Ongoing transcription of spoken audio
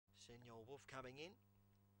Senor Wolf coming in.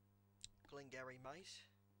 Glengarry Mate.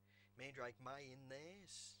 Mandrake May in there.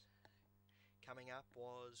 Coming up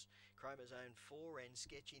was Chromosome 4 and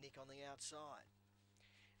Sketchy Nick on the outside.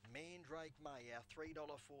 Mandrake May, our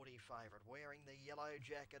 $3.40 favourite, wearing the yellow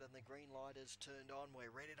jacket and the green light is turned on.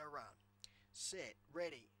 We're ready to run. Set,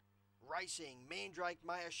 ready. Racing, Mandrake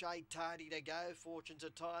May a shade tardy to go. Fortunes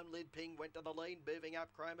of Time, Lid Ping went to the lead, moving up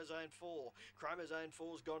Chromosome 4. Chromosome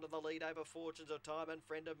 4's gone to the lead over Fortunes of Time and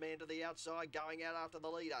Friend of Man to the outside, going out after the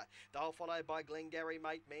leader. They'll followed by Glengarry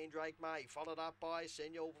Mate, Mandrake May, followed up by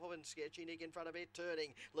Senor Wolf and Sketchy Nick in front of it,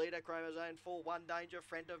 turning. Leader Chromosome 4, One Danger,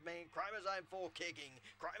 Friend of Man. Chromosome 4 kicking.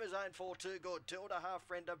 Chromosome 4 too good, 2.5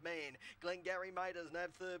 Friend of Man. Glengarry Mate has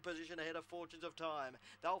nabbed third position ahead of Fortunes of Time.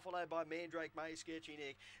 They'll followed by Mandrake May, Sketchy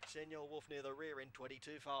Nick. Senor Wolf near the rear in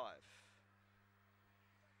 22.5.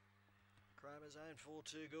 Chromosome 4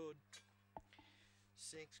 too good.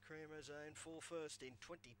 6 Chromosome 4 first in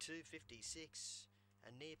 22.56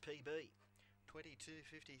 and near PB.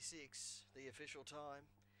 22.56 the official time.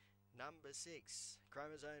 Number 6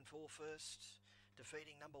 Chromosome 4 first,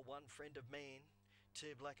 defeating number 1 Friend of Man.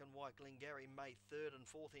 2 Black and White Glengarry Mate third and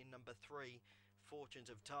fourth in number 3 Fortunes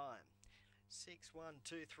of Time. 6, 1,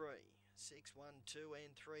 2, 3. 6, 1, 2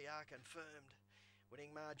 and 3 are confirmed.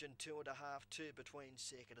 Winning margin 2.5, 2 between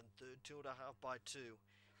second and third, 2.5 by 2,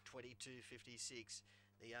 22.56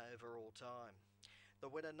 the overall time.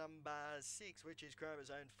 The winner number 6, which is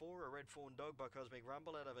Chromosome 4, a red fawn dog by Cosmic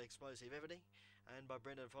Rumble out of Explosive Ebony, owned by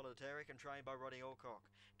Brendan Folotaric and trained by Roddy Alcock,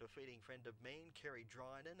 defeating Friend of Man, Kerry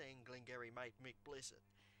Dryden and Glengarry Mate Mick Blissett.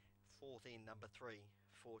 Fourth in number 3,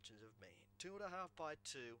 Fortunes of Man. 2.5 by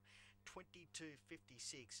 2,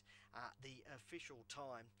 22.56 the official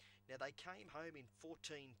time. Now they came home in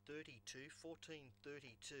 14.32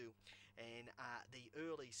 and the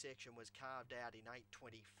early section was carved out in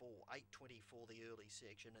 8.24 the early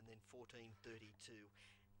section, and then 14.32,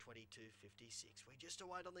 22.56. We just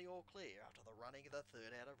await on the all clear after the running of the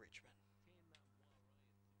third out of Richmond.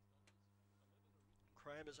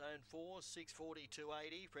 Chromosome 4, 640,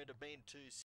 280. Friend of Man 2